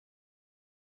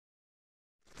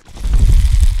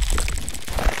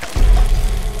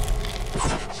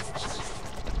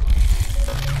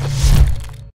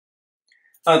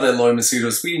Hi there, Loy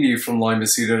Machedo speaking to you from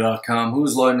LoyMachedo.com.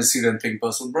 Who's Loy Machedo and Think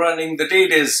Personal Branding? The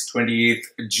date is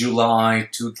 28th July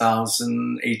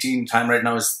 2018. Time right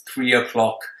now is 3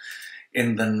 o'clock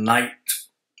in the night.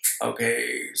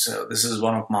 Okay, so this is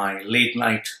one of my late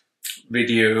night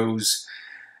videos.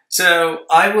 So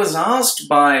I was asked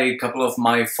by a couple of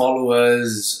my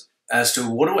followers as to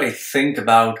what do I think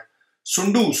about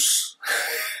Sondos.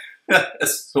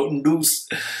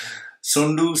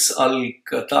 Sondos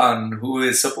Alqattan, who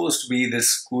is supposed to be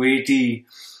this Kuwaiti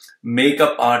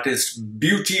makeup artist,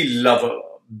 beauty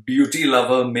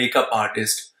lover makeup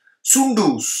artist,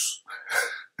 Sondos.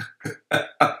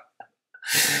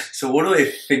 So what do I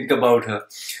think about her?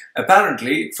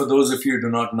 Apparently, for those of you who do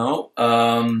not know,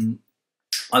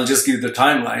 I'll just give the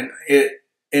timeline.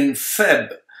 In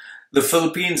Feb, the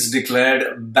Philippines declared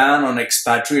a ban on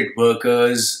expatriate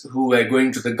workers who were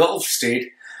going to the Gulf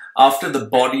state after the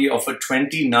body of a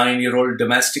 29-year-old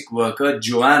domestic worker,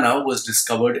 Joanna, was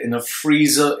discovered in a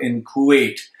freezer in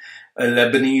Kuwait. A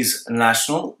Lebanese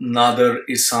national, Nader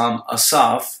Issam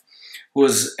Asaf, who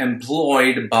was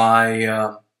employed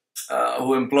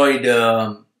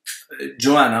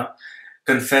Joanna,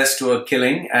 confessed to a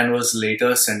killing and was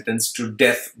later sentenced to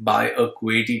death by a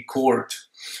Kuwaiti court.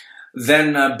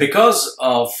 Then, because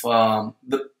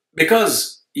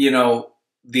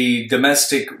the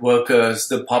domestic workers,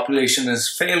 the population is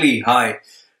fairly high,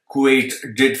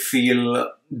 Kuwait did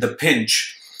feel the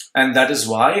pinch, and that is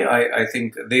why I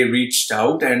think they reached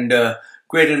out, and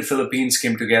Kuwait and Philippines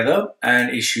came together and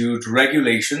issued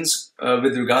regulations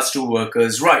with regards to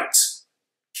workers' rights.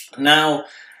 Now,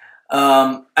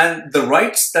 and the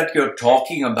rights that you're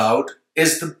talking about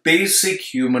is the basic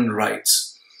human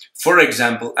rights. For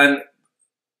example, and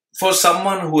for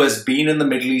someone who has been in the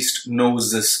Middle East knows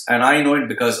this, and I know it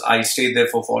because I stayed there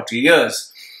for 40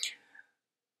 years.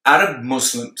 Arab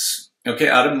Muslims,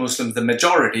 the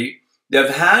majority, they've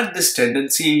had this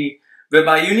tendency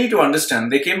whereby you need to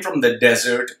understand, they came from the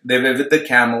desert, they were with the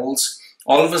camels,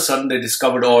 all of a sudden they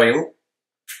discovered oil,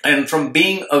 and from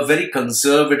being a very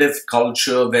conservative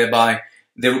culture whereby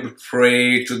they would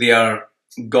pray to their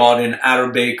God in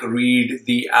Arabic, read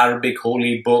the Arabic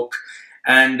holy book,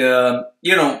 and,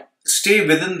 stay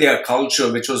within their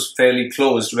culture, which was fairly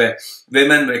closed, where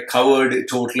women were covered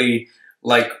totally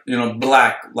like,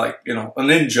 black, like, a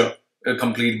ninja, a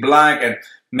complete black, and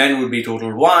men would be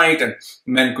total white, and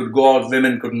men could go out,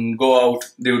 women couldn't go out,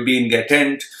 they would be in their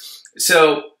tent.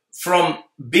 So from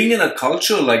being in a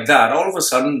culture like that, all of a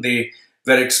sudden they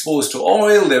were exposed to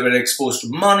oil, they were exposed to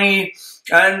money,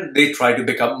 and they tried to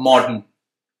become modern.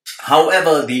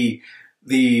 However, the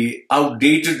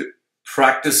outdated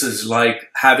practices like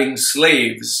having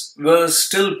slaves were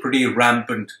still pretty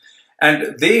rampant,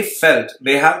 and they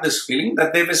had this feeling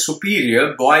that they were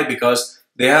superior. Why? Because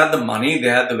they had the money, they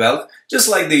had the wealth, just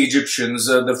like the Egyptians,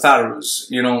 the pharaohs.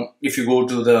 If you go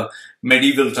to the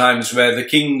medieval times where the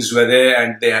kings were there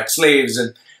and they had slaves,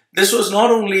 and this was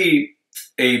not only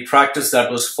a practice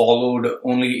that was followed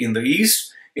only in the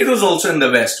East, it was also in the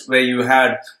West, where you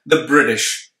had the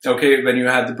British. Okay, when you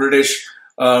had the British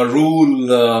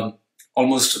rule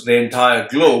almost the entire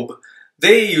globe,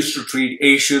 they used to treat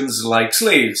Asians like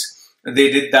slaves.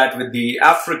 They did that with the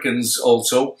Africans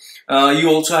also. You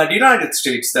also had the United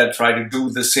States that tried to do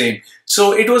the same.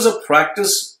 So it was a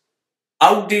practice,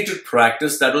 outdated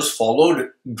practice that was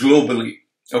followed globally.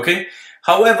 Okay.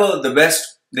 However, the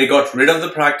West, they got rid of the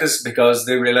practice because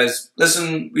they realized,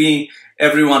 listen,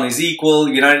 everyone is equal.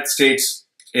 United States,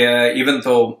 even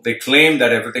though they claim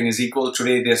that everything is equal,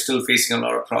 today they're still facing a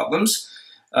lot of problems.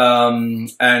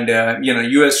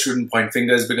 US shouldn't point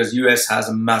fingers because US has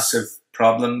a massive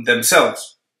problem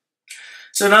themselves.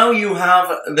 So now you have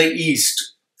the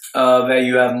East, where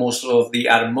you have most of the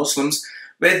Arab Muslims,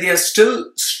 where they are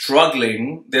still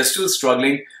struggling. They're still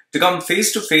struggling to come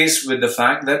face to face with the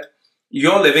fact that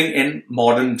you're living in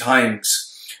modern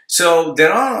times. So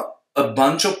there are a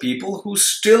bunch of people who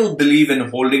still believe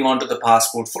in holding on to the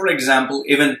passport. For example,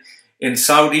 even in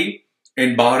Saudi,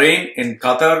 in Bahrain, in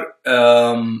Qatar,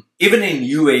 even in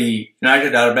UAE,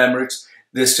 United Arab Emirates,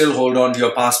 they still hold on to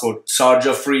your passport.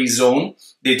 Sharjah free zone,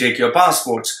 they take your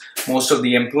passports. Most of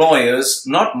the employers,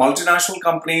 not multinational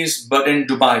companies, but in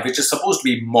Dubai, which is supposed to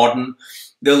be modern,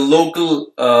 the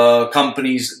local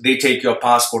companies, they take your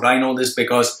passport. I know this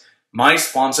because my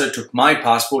sponsor took my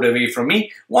passport away from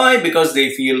me. Why? Because they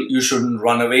feel you shouldn't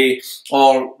run away,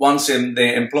 or once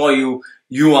they employ you,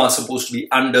 you are supposed to be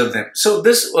under them. So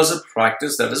this was a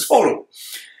practice that is followed.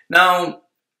 Now,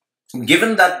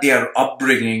 given that their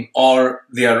upbringing or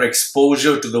their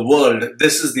exposure to the world,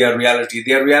 this is their reality.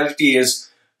 Their reality is,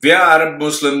 we are Arab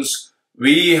Muslims,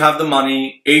 we have the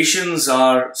money, Asians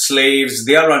are slaves,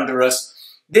 they are under us.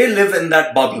 They live in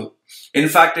that bubble. In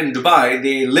fact, in Dubai,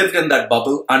 they lived in that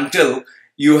bubble until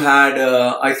you had,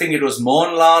 I think it was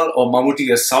Mohanlal or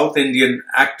Mammootty, a South Indian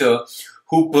actor,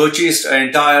 who purchased an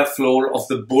entire floor of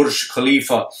the Burj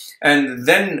Khalifa. And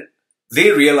then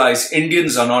they realized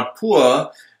Indians are not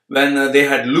poor when they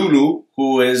had Lulu,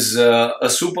 who is a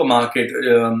supermarket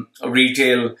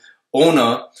retail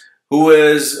owner,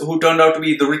 who turned out to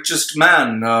be the richest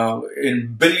man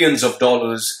in billions of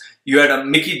dollars. You had a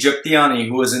Mickey Jagtiani,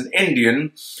 who was an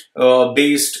Indian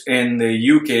based in the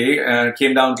UK,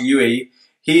 came down to UAE.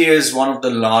 He is one of the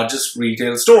largest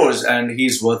retail stores and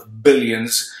he's worth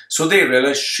billions. So they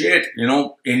realized, shit, you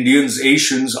know, Indians,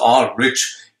 Asians are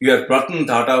rich. You have Ratan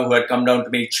Tata, who had come down to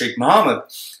meet Sheikh Mohammed.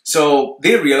 So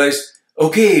they realized,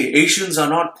 okay, Asians are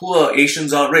not poor,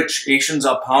 Asians are rich, Asians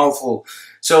are powerful.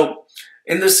 So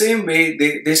in the same way,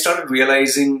 they started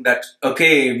realizing that,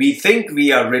 okay, we think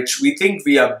we are rich, we think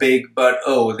we are big, but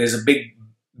oh, there's a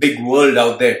big world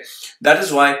out there. That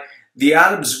is why the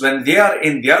Arabs, when they are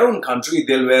in their own country,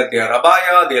 they'll wear their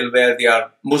abaya, they'll wear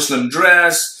their Muslim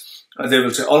dress, they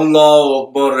will say Allah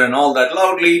Akbar and all that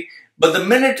loudly. But the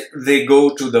minute they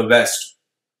go to the West,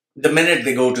 the minute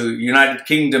they go to United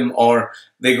Kingdom or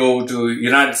they go to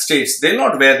United States, they'll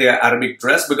not wear their Arabic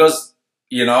dress because,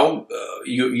 you know,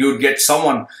 you'd get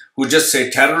someone who just say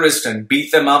terrorist and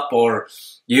beat them up, or,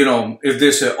 you know, if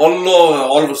they say Allah,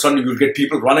 all of a sudden you'll get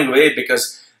people running away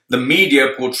because the media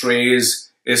portrays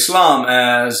Islam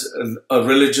as a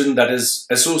religion that is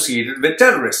associated with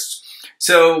terrorists.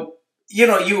 So, you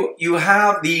know, you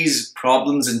have these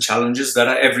problems and challenges that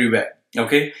are everywhere,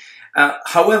 okay?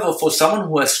 However, for someone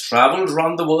who has traveled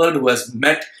around the world, who has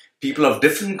met people of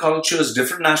different cultures,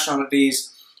 different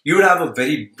nationalities, you would have a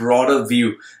very broader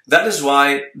view. That is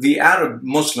why the Arab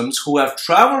Muslims who have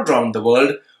traveled around the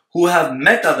world, who have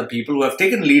met other people, who have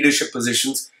taken leadership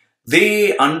positions,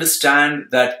 they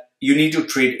understand that you need to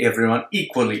treat everyone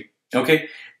equally, okay?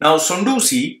 Now,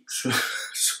 Sondosi,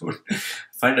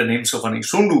 find a name so funny,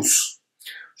 Sondos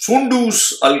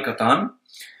Alqattan,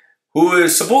 who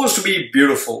is supposed to be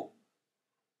beautiful.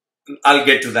 I'll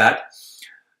get to that.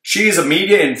 She is a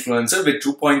media influencer with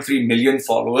 2.3 million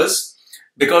followers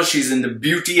because she's in the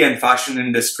beauty and fashion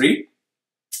industry.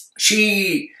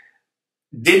 She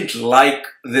didn't like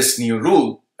this new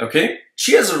rule, okay?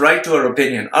 She has a right to her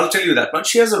opinion. I'll tell you that much.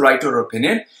 She has a right to her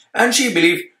opinion. And she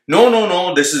believed,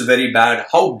 no, this is very bad.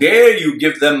 How dare you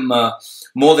give them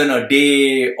more than a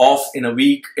day off in a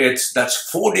week? That's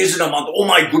 4 days in a month. Oh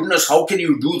my goodness, how can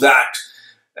you do that?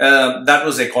 That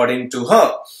was according to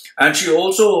her. And she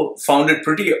also found it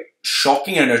pretty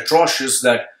shocking and atrocious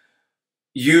that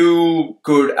you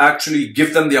could actually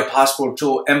give them their passport.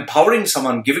 So empowering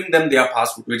someone, giving them their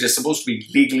passport, which is supposed to be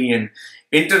legally and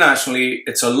internationally,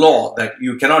 it's a law that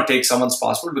you cannot take someone's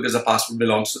passport because the passport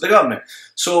belongs to the government.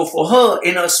 So for her,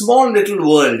 in a small little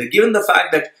world, given the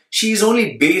fact that she's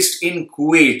only based in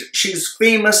Kuwait, she's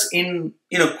famous in,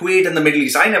 you know, Kuwait and the Middle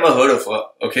East. I never heard of her,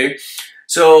 okay?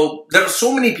 So there are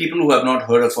so many people who have not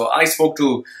heard of her. I spoke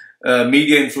to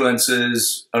media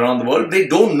influencers around the world. They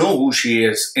don't know who she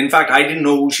is. In fact, I didn't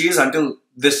know who she is until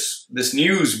this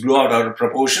news blew out of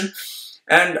proportion.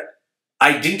 And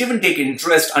I didn't even take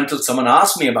interest until someone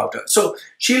asked me about her. So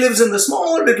she lives in the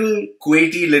small little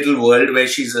Kuwaiti little world where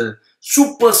she's a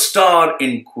superstar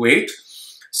in Kuwait.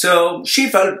 So she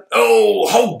felt, oh,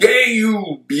 how dare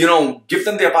you, you know, give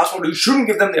them their passport. You shouldn't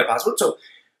give them their passport. So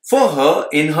for her,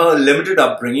 in her limited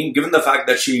upbringing, given the fact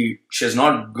that she has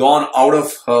not gone out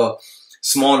of her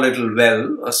small little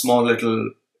well, a small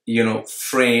little, you know,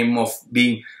 frame of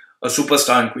being a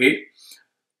superstar in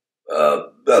Kuwait,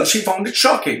 well, she found it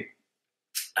shocking.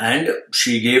 And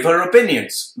she gave her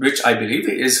opinions, which I believe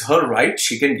is her right.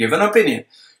 She can give an opinion.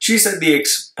 She said the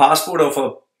passport of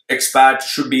an expat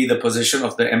should be the possession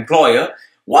of the employer.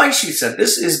 Why she said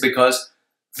this is because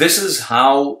this is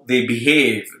how they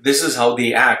behave. This is how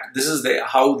they act. This is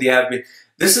how they have been.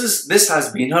 This has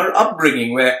been her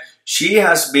upbringing, where she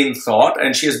has been taught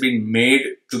and she has been made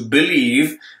to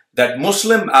believe that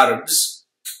Muslim Arabs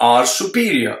are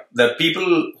superior. That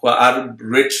people who are Arab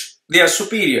rich, they are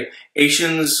superior.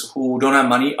 Asians who don't have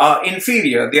money are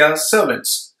inferior. They are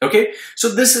servants. Okay? So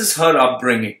this is her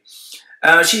upbringing.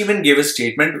 She even gave a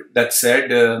statement that said,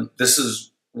 this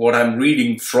is what I'm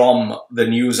reading from the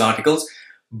news articles,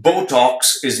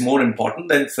 Botox is more important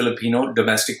than Filipino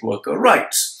domestic worker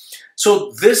rights.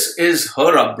 So this is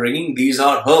her upbringing. These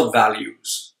are her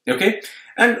values. Okay?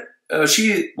 And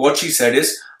what she said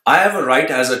is, I have a right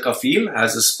as a kafil,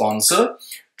 as a sponsor,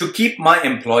 to keep my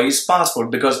employee's passport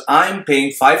because I'm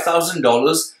paying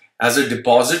 $5,000 as a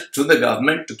deposit to the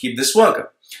government to keep this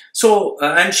worker. So,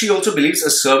 and she also believes a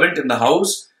servant in the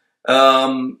house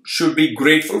should be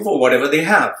grateful for whatever they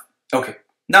have. Okay.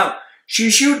 Now, she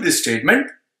issued this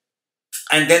statement,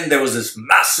 and then there was this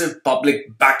massive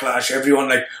public backlash. Everyone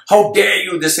like, how dare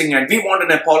you this thing, and we want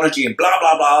an apology, and blah,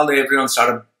 blah, blah. Everyone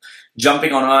started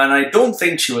jumping on her, and I don't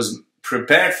think she was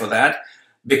prepared for that,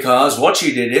 because what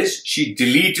she did is she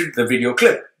deleted the video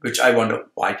clip, which I wonder,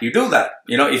 why do you do that?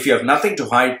 You know, if you have nothing to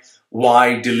hide,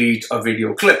 why delete a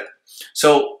video clip?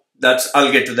 So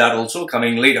I'll get to that also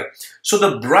coming later. So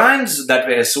the brands that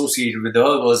were associated with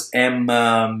her was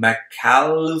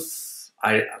McAuliffe,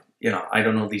 I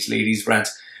don't know these ladies'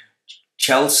 brands,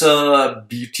 Chelsea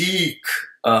Boutique,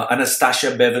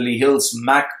 Anastasia Beverly Hills,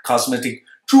 MAC Cosmetic,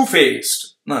 Too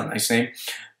Faced, nice name,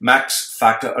 Max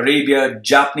Factor Arabia,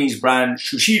 Japanese brand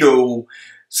Shiseido,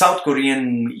 South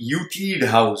Korean Uteed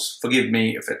House, forgive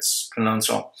me if it's pronounced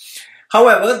wrong.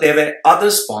 However, there were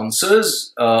other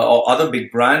sponsors or other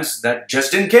big brands that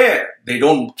just didn't care. They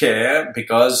don't care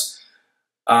because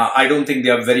I don't think they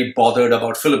are very bothered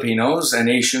about Filipinos and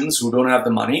Asians who don't have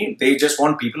the money. They just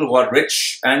want people who are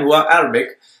rich and who are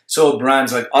Arabic. So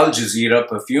brands like Al Jazeera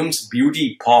Perfumes,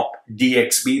 Beauty Pop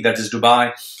DXB, that is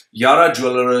Dubai, Yara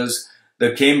Jewelers,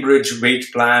 the Cambridge Weight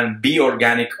Plan, Be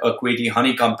Organic, a Kuwaiti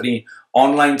honey company,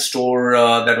 online store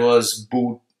that was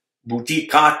Boutique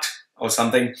Cart or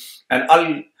something.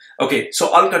 And so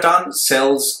Alqattan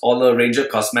sells all the range of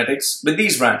cosmetics with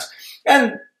these brands.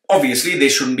 And obviously they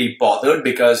shouldn't be bothered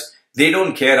because they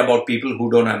don't care about people who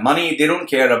don't have money. They don't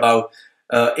care about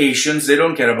Asians. They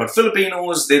don't care about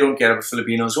Filipinos. They don't care about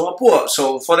Filipinos who are poor.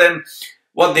 So for them,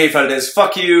 what they felt is,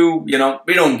 fuck you,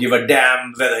 we don't give a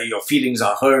damn whether your feelings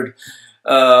are hurt.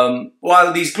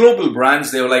 While these global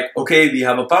brands, they were like, okay, we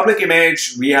have a public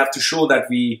image. We have to show that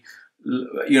we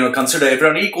consider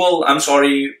everyone equal. I'm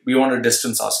sorry, we want to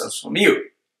distance ourselves from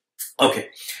you. Okay.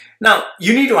 Now,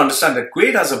 you need to understand that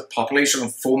Kuwait has a population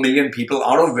of 4 million people,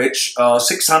 out of which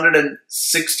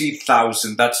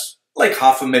 660,000, that's like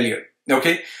 500,000,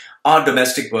 okay, are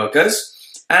domestic workers.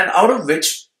 And out of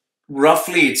which,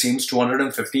 roughly, it seems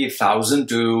 250,000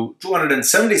 to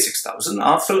 276,000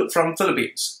 are from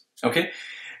Philippines, okay.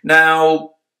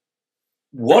 Now,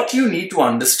 what you need to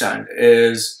understand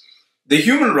is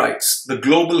the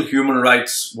Global Human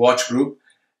Rights Watch Group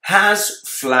has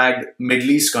flagged Middle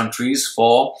East countries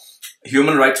for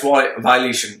human rights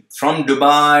violation. From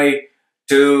Dubai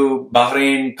to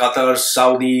Bahrain, Qatar,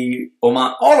 Saudi,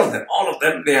 Oman, all of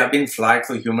them, they have been flagged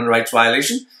for human rights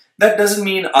violation. That doesn't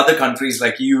mean other countries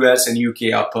like US and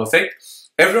UK are perfect.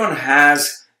 Everyone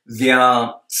has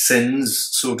their sins,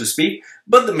 so to speak,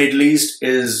 but the Middle East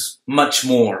is much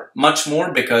more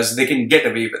because they can get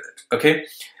away with it, okay?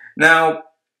 Now,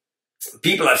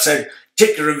 people have said,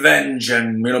 take revenge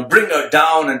and, bring her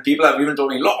down, and people have even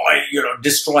told me,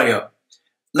 destroy her.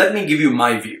 Let me give you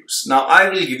my views. Now, I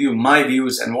will give you my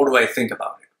views and what do I think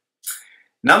about it.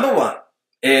 Number one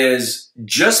is,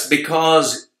 just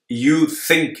because you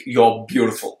think you're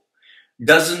beautiful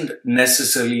doesn't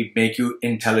necessarily make you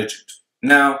intelligent.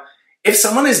 Now, if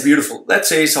someone is beautiful, let's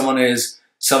say someone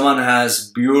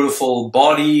has beautiful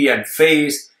body and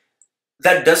face,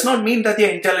 that does not mean that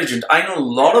they're intelligent. I know a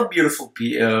lot of beautiful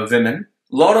women,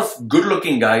 a lot of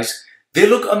good-looking guys. They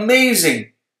look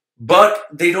amazing, but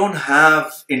they don't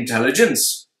have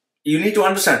intelligence. You need to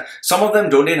understand. Some of them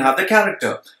don't even have the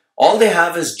character. All they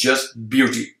have is just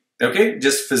beauty, okay?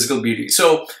 Just physical beauty.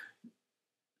 So,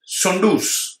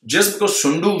 Sondos, just because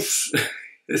Sondos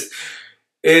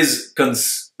is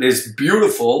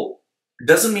beautiful,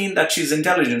 doesn't mean that she's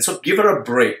intelligent. So give her a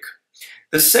break.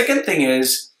 The second thing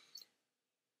is,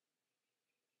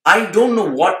 I don't know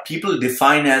what people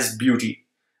define as beauty,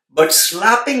 but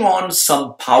slapping on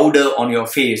some powder on your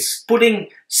face, putting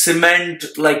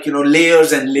cement,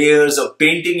 layers and layers of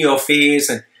painting your face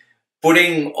and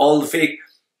putting all the fake,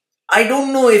 I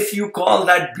don't know if you call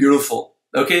that beautiful,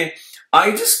 okay?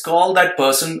 I just call that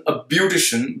person a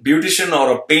beautician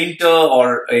or a painter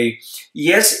or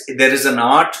yes, there is an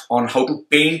art on how to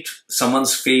paint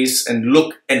someone's face and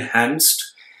look enhanced,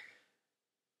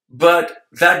 but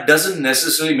that doesn't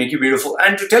necessarily make you beautiful.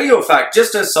 And to tell you a fact,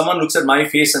 just as someone looks at my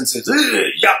face and says,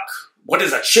 yuck, what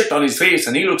is that shit on his face?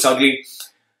 And he looks ugly.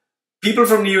 People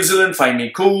from New Zealand find me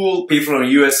cool. People from the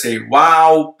US say,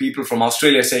 wow. People from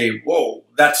Australia say, whoa,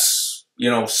 that's,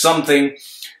 something.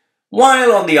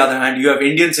 While on the other hand, you have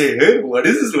Indians say, hey, what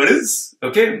is this? What is this?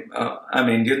 Okay, I'm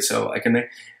Indian, so I can make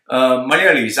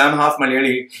Malayalis. I'm half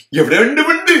Malayali.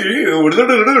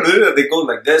 They go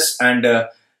like this. And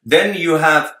then you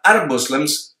have Arab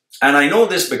Muslims. And I know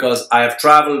this because I have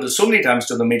traveled so many times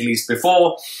to the Middle East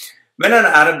before. When an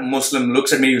Arab Muslim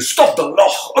looks at me, you stop the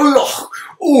Allah, Allah,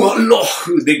 oh Allah,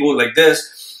 they go like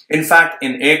this. In fact,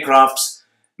 in aircrafts,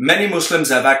 many Muslims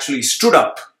have actually stood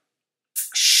up,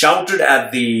 shouted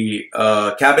at the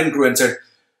cabin crew and said,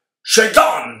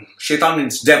 Shaitan! Shaitan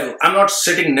means devil. I'm not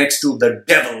sitting next to the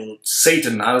devil,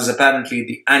 Satan. I was apparently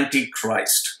the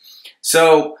Antichrist.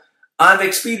 So, I've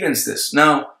experienced this.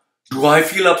 Now, do I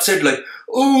feel upset like,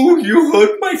 oh, you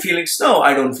hurt my feelings? No,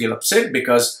 I don't feel upset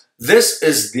because this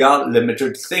is their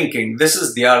limited thinking. This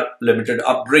is their limited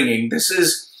upbringing. This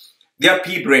is their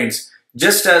pea brains.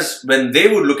 Just as when they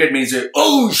would look at me and say,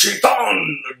 oh,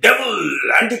 Shaitan, devil,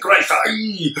 Antichrist,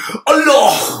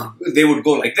 Allah, they would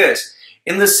go like this.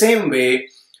 In the same way,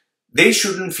 they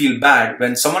shouldn't feel bad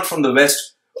when someone from the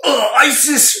West, oh,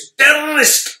 ISIS,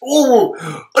 terrorist, oh,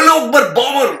 Allah Akbar,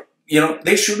 bomber,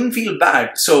 they shouldn't feel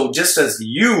bad. So just as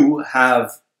you have,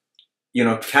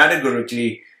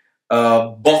 categorically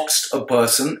boxed a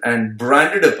person and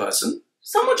branded a person,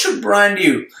 someone should brand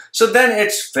you. So then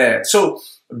it's fair. So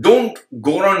don't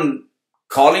go around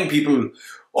calling people,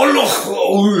 Allah,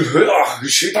 oh,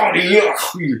 Shaitan,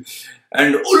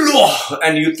 and Allah,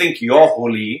 and you think you're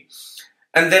holy,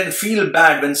 and then feel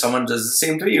bad when someone does the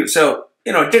same to you. So,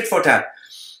 tit for tat.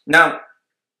 Now,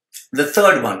 the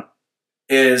third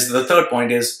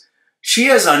point is, she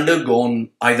has undergone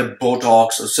either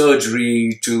Botox or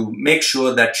surgery to make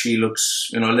sure that she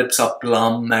looks, lips are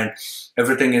plump and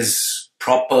everything is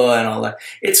proper and all that.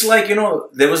 It's like,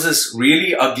 there was this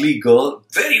really ugly girl,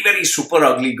 very, very super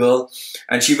ugly girl,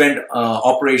 and she went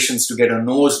operations to get her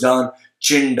nose done,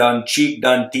 chin done, cheek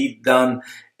done, teeth done,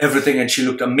 everything, and she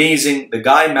looked amazing. The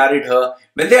guy married her.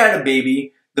 When they had a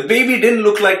baby, the baby didn't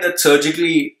look like that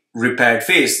surgically repaired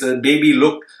face. The baby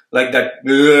looked like that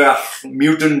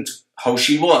mutant how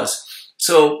she was.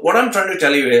 So what I'm trying to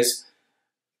tell you is,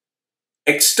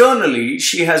 externally,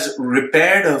 she has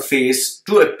repaired her face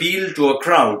to appeal to a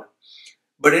crowd.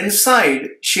 But inside,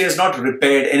 she has not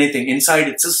repaired anything. Inside,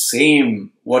 it's the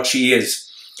same what she is.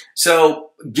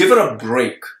 So give her a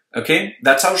break. Okay,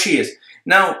 that's how she is.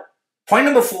 Now, point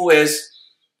number 4 is,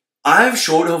 I've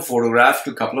showed her photograph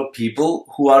to a couple of people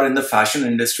who are in the fashion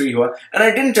industry, and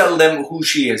I didn't tell them who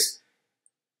she is.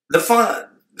 The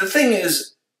thing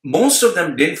is, most of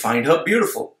them didn't find her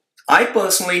beautiful. I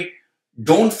personally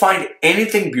don't find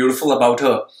anything beautiful about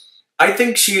her. I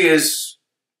think she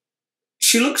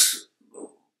looks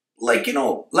like,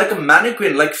 like a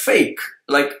mannequin, like fake.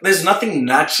 Like there's nothing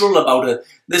natural about her.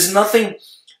 There's nothing.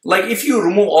 Like if you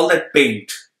remove all that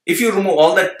paint,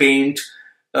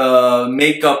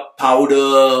 makeup,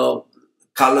 powder,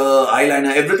 color,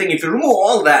 eyeliner, everything, if you remove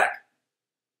all that,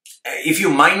 if you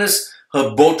minus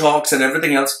her Botox and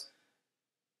everything else,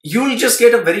 you'll just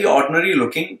get a very ordinary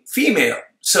looking female.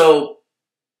 So,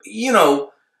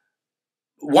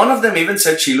 one of them even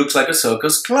said she looks like a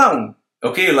circus clown.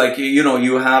 Okay, like,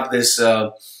 you have this,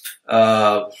 what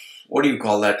do you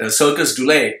call that? A circus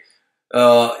delay.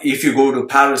 If you go to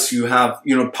Paris, you have,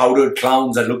 powdered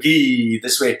clowns that look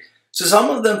this way. So some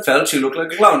of them felt she looked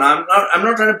like a clown. I'm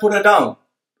not trying to put her down.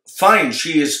 Fine,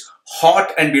 she is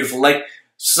hot and beautiful. Like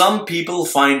some people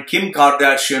find Kim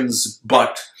Kardashian's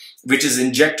butt, which is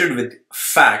injected with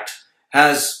fat,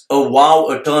 has a wow,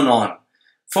 a turn on.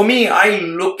 For me, I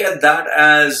look at that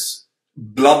as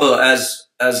blubber, as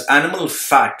animal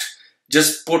fat,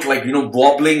 just put like,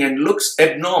 wobbling and looks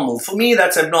abnormal. For me,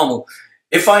 that's abnormal.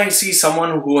 If I see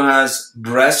someone who has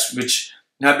breasts which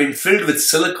have been filled with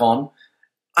silicone,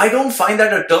 I don't find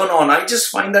that a turn on. I just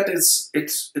find that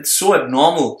it's so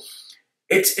abnormal.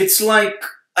 It's like,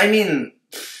 I mean,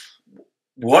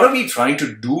 what are we trying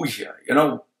to do here?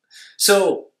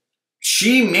 So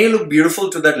she may look beautiful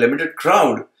to that limited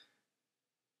crowd.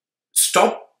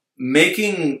 Stop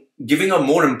giving her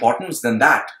more importance than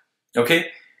that.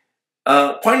 Okay.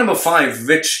 Point number 5,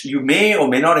 which you may or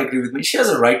may not agree with me, she has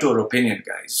a right to her opinion,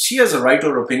 guys. She has a right to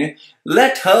her opinion.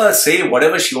 Let her say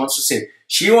whatever she wants to say.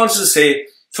 She wants to say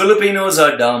Filipinos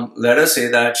are dumb, let her say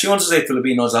that. She wants to say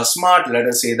Filipinos are smart, let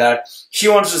her say that. She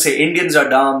wants to say Indians are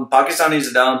dumb, Pakistanis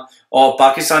are dumb, or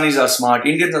Pakistanis are smart,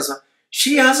 Indians are smart.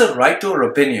 She has a right to her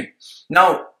opinion.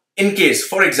 Now, in case,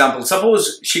 for example,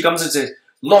 suppose she comes and says,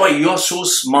 Loy, you're so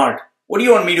smart. What do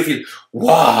you want me to feel?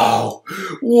 Wow,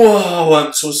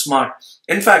 I'm so smart.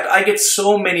 In fact, I get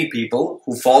so many people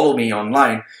who follow me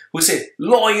online who say,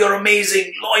 Loy, you're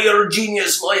amazing. Loy, you're a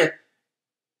genius. Loy.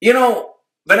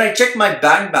 When I check my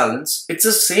bank balance, it's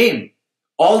the same.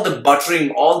 All the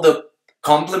buttering, all the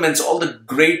compliments, all the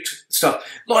great stuff.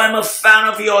 Loy, I'm a fan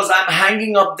of yours. I'm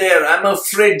hanging up there. I'm a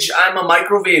fridge. I'm a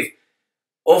microwave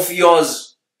of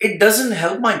yours. It doesn't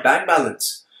help my bank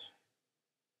balance.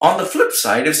 On the flip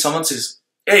side, if someone says,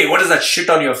 Hey, what is that shit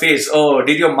on your face? Oh,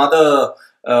 did your mother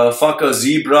fuck a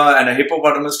zebra and a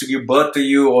hippopotamus to give birth to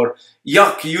you? Or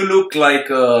yuck, you look like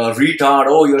a retard.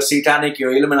 Oh, you're satanic,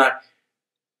 you're Illuminati.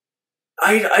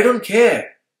 I don't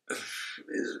care.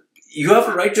 You have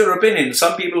a right to your opinion.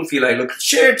 Some people feel I look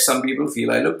shit. Some people feel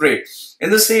I look great. In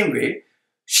the same way,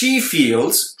 she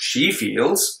feels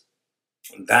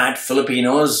that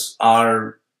Filipinos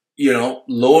are,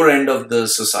 lower end of the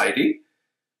society.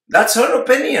 That's her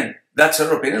opinion. That's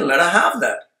her opinion. Let her have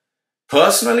that.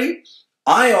 Personally,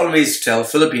 I always tell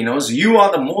Filipinos, you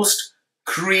are the most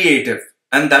creative.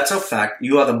 And that's a fact.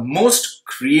 You are the most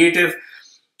creative,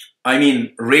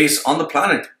 race on the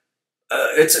planet.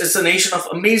 It's a nation of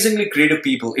amazingly creative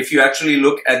people. If you actually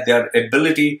look at their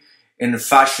ability in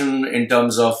fashion, in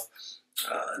terms of,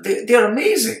 they are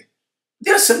amazing.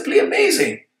 They are simply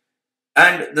amazing.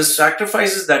 And the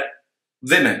sacrifices that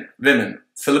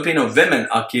Filipino women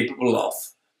are capable of,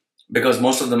 because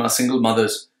most of them are single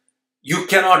mothers, you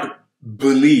cannot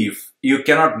you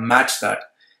cannot match that.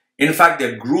 In fact,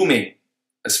 their grooming,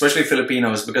 especially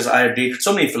Filipinos, because I have dated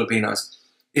so many Filipinos,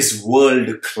 is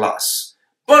world class.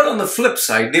 But on the flip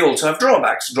side, they also have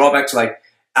drawbacks. Drawbacks like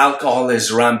alcohol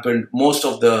is rampant. Most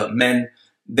of the men,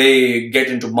 they get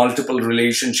into multiple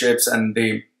relationships and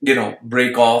they,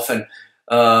 break off. And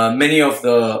many of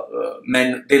the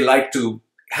men, they like to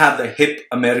have the hip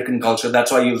American culture.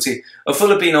 That's why you'll see a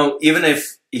Filipino, even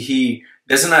if he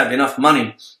doesn't have enough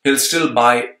money, he'll still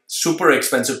buy super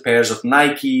expensive pairs of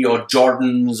Nike or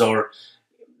Jordans, or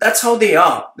that's how they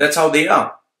are. That's how they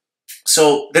are.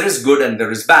 So there is good and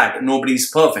there is bad. Nobody's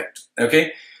perfect.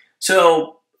 Okay.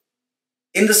 So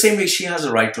in the same way, she has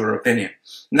a right to her opinion.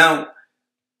 Now,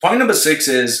 point number 6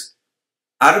 is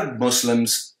Arab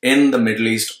Muslims in the Middle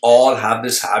East all have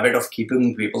this habit of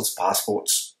keeping people's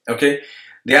passports. Okay.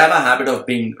 They have a habit of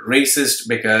being racist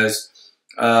because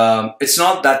it's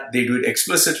not that they do it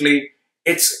explicitly.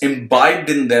 It's imbibed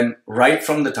in them right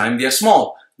from the time they are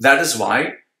small. That is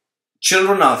why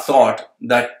children are taught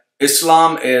that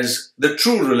Islam is the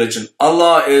true religion.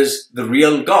 Allah is the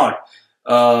real God.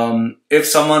 If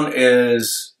someone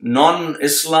is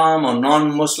non-Islam or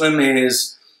non-Muslim,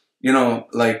 is,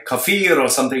 like kafir or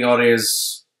something, or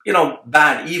is,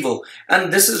 bad, evil.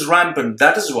 And this is rampant.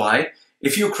 That is why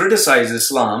if you criticize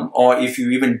Islam, or if you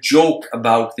even joke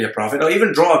about their prophet, or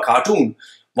even draw a cartoon,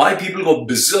 why people go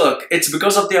berserk, it's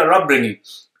because of their upbringing.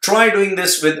 Try doing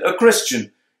this with a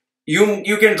Christian.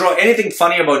 You can draw anything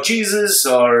funny about Jesus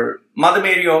or Mother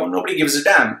Mary, or nobody gives a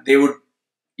damn. They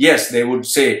would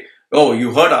say, oh,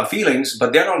 you hurt our feelings,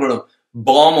 but they're not going to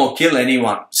bomb or kill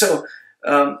anyone. So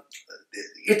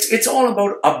it's all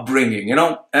about upbringing,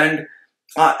 and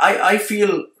I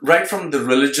feel right from the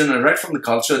religion and right from the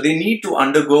culture, they need to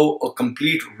undergo a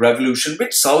complete revolution,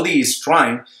 which Saudi is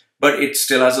trying, but it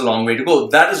still has a long way to go.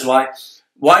 That is why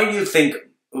do you think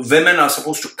women are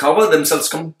supposed to cover themselves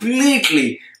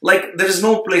completely? Like there is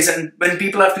no place, and when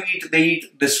people have to eat, they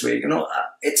eat this way,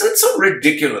 it's so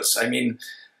ridiculous.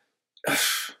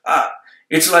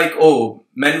 It's like, oh,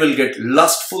 men will get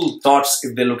lustful thoughts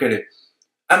if they look at it.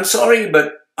 I'm sorry,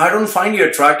 but I don't find you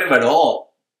attractive at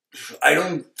all. I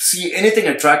don't see anything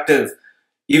attractive,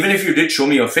 even if you did show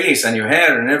me your face and your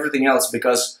hair and everything else,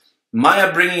 because my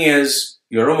upbringing is,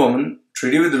 you're a woman,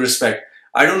 treat you with respect.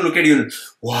 I don't look at you and,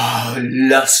 wow,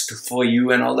 lust for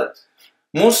you and all that.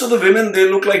 Most of the women, they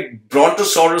look like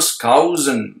brontosaurus cows,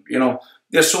 and,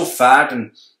 they're so fat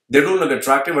and they don't look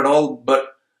attractive at all,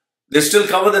 but they still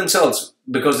cover themselves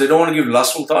because they don't want to give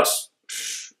lustful thoughts.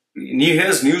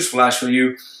 Here's news flash for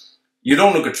you. You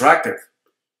don't look attractive.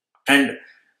 And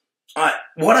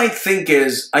what I think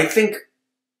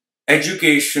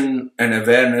education and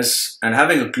awareness and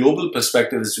having a global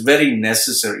perspective is very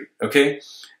necessary. Okay.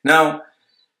 Now,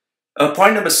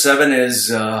 point number 7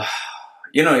 is,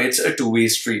 it's a two-way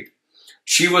street.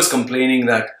 She was complaining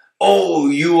that, oh,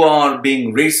 you are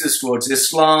being racist towards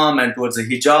Islam and towards the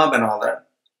hijab and all that.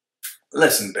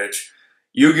 Listen, bitch,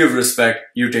 you give respect,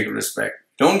 you take respect.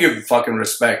 Don't give fucking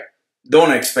respect.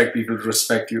 Don't expect people to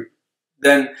respect you.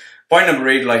 Then point number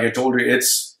 8, like I told you,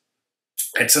 it's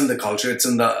in the culture, it's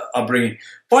in the upbringing.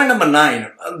 Point number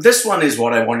 9, this one is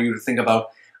what I want you to think about.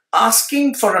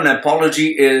 Asking for an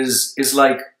apology is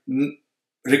like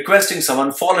requesting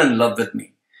someone fall in love with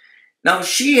me. Now,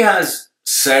 she has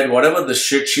said whatever the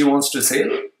shit she wants to say.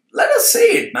 Let her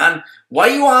say it, man. Why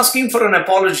are you asking for an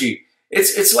apology?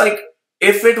 It's like,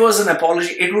 if it was an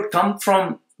apology, it would come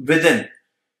from within.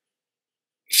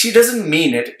 She doesn't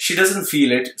mean it. She doesn't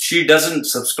feel it. She doesn't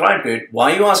subscribe to it.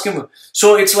 Why are you asking for?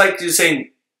 So it's like you're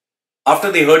saying,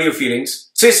 after they hurt your feelings,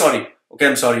 say sorry. Okay,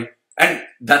 I'm sorry. And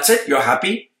that's it. You're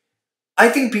happy. I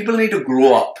think people need to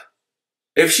grow up.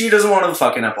 If she doesn't want to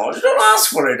fucking apologize, don't ask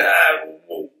for it.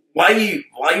 Why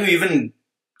are you even,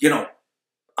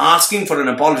 asking for an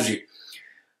apology?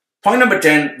 Point number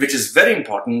 10, which is very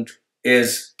important,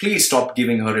 is please stop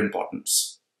giving her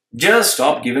importance. Just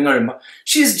stop giving her importance.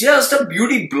 She's just a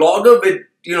beauty blogger with,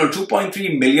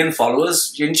 2.3 million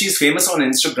followers, and she's famous on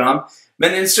Instagram.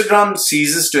 When Instagram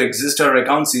ceases to exist, her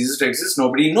account ceases to exist,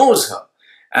 nobody knows her.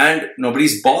 And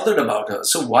nobody's bothered about her.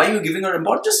 So why are you giving her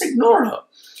importance? Just ignore her.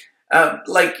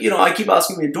 I keep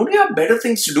asking me, don't you have better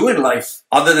things to do in life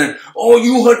other than, oh,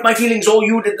 you hurt my feelings, oh,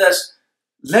 you did this.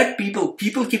 Let people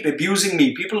keep abusing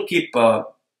me, people keep,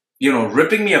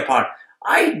 ripping me apart.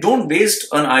 I don't waste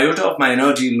an iota of my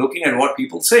energy looking at what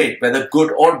people say, whether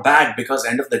good or bad, because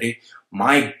end of the day,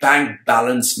 my bank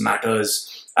balance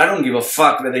matters. I don't give a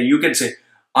fuck whether you can say,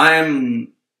 I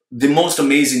am the most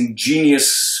amazing,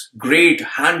 genius, great,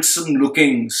 handsome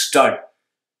looking stud.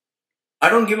 I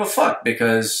don't give a fuck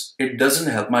because it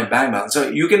doesn't help my bank balance. So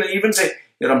you can even say,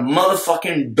 you're a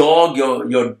motherfucking dog,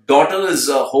 your daughter is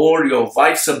a whore, your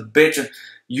wife's a bitch, and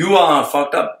you are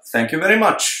fucked up. Thank you very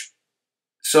much.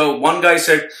 So one guy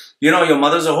said, your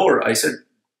mother's a whore. I said,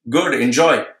 good,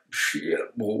 enjoy.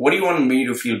 What do you want me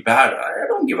to feel bad? I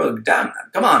don't give a damn,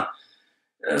 man. Come on.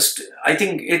 I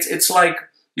think it's like,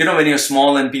 when you're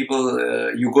small and people,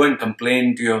 you go and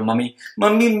complain to your mummy,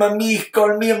 mummy,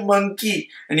 call me a monkey,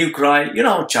 and you cry. You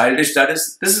know how childish that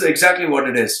is? This is exactly what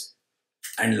it is.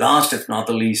 And last, if not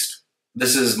the least,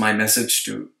 this is my message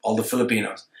to all the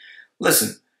Filipinos.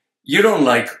 Listen, you don't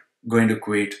like going to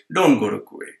Kuwait, don't go to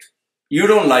Kuwait. You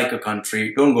don't like a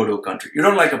country, don't go to a country. You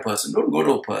don't like a person, don't go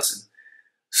to a person.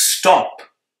 Stop,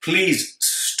 please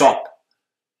stop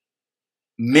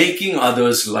making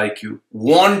others like you,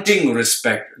 wanting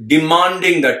respect,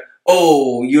 demanding that,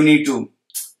 oh, you need to.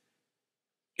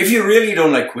 If you really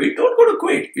don't like Kuwait, don't go to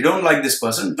Kuwait. You don't like this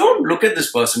person, don't look at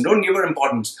this person, don't give her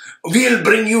importance. We'll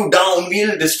bring you down,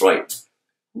 we'll destroy it.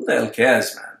 Who the hell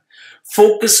cares, man?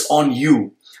 Focus on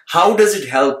you. How does it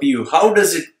help you? How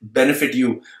does it benefit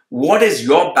you? What is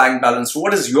your bank balance?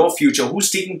 What is your future?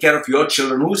 Who's taking care of your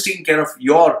children? Who's taking care of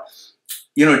your,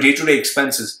 day-to-day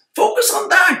expenses? Focus on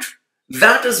that.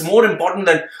 That is more important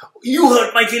than, you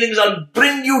hurt my feelings, I'll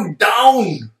bring you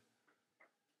down.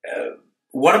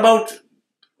 What about,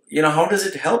 how does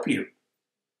it help you?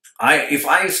 If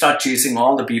I start chasing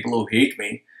all the people who hate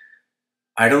me,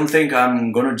 I don't think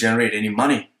I'm going to generate any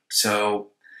money.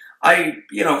 So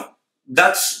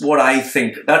that's what I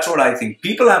think. That's what I think.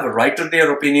 People have a right to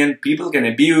their opinion. People can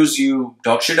abuse you,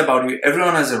 talk shit about you.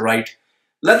 Everyone has a right.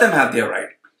 Let them have their right.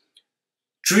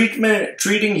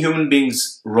 Treating human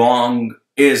beings wrong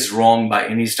is wrong by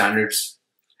any standards.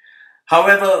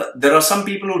 However, there are some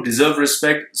people who deserve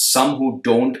respect, some who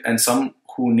don't, and some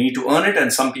who need to earn it,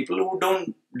 and some people who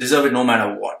don't deserve it no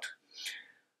matter what.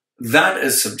 That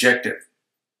is subjective.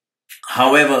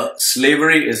 However,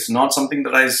 slavery is not something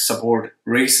that I support.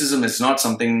 Racism is not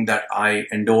something that I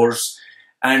endorse.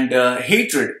 And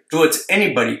hatred towards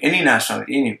anybody, any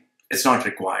nationality, it's not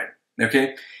required.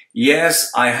 Okay?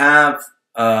 Yes, I have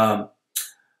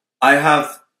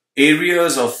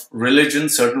areas of religion,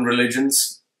 certain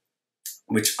religions,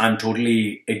 which I'm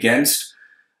totally against,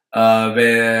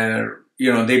 where,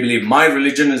 they believe my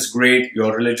religion is great,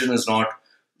 your religion is not.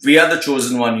 We are the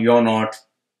chosen one, you're not.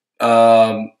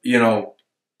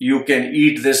 You can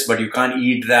eat this, but you can't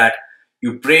eat that.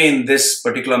 You pray in this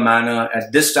particular manner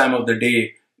at this time of the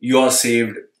day, you're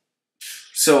saved.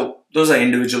 So those are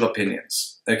individual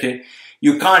opinions. Okay.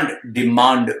 You can't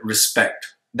demand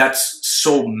respect. That's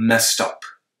so messed up.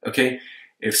 Okay.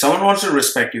 If someone wants to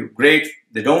respect you, great.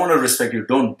 They don't want to respect you,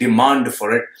 don't demand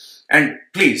for it. And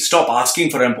please stop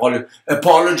asking for an apology.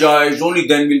 Apologize, only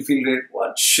then we'll feel great.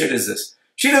 What shit is this?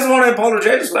 She doesn't want to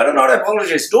apologize. Let her not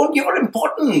apologize. Don't give her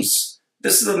importance.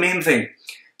 This is the main thing.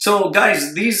 So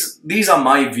guys, these are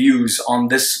my views on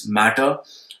this matter.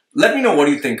 Let me know what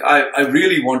you think. I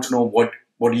really want to know what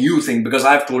you think, because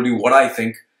I've told you what I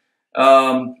think.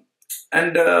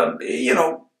 End of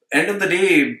the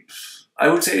day, I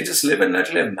would say just live and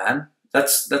let live, man.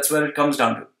 That's where it comes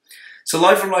down to. So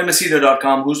live from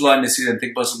Machedo.com, who's live Machedo and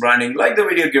Think Personal Branding. Like the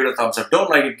video, give it a thumbs up. Don't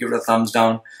like it, give it a thumbs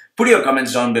down. Put your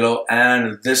comments down below.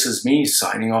 And this is me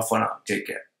signing off for now. Take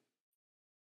care.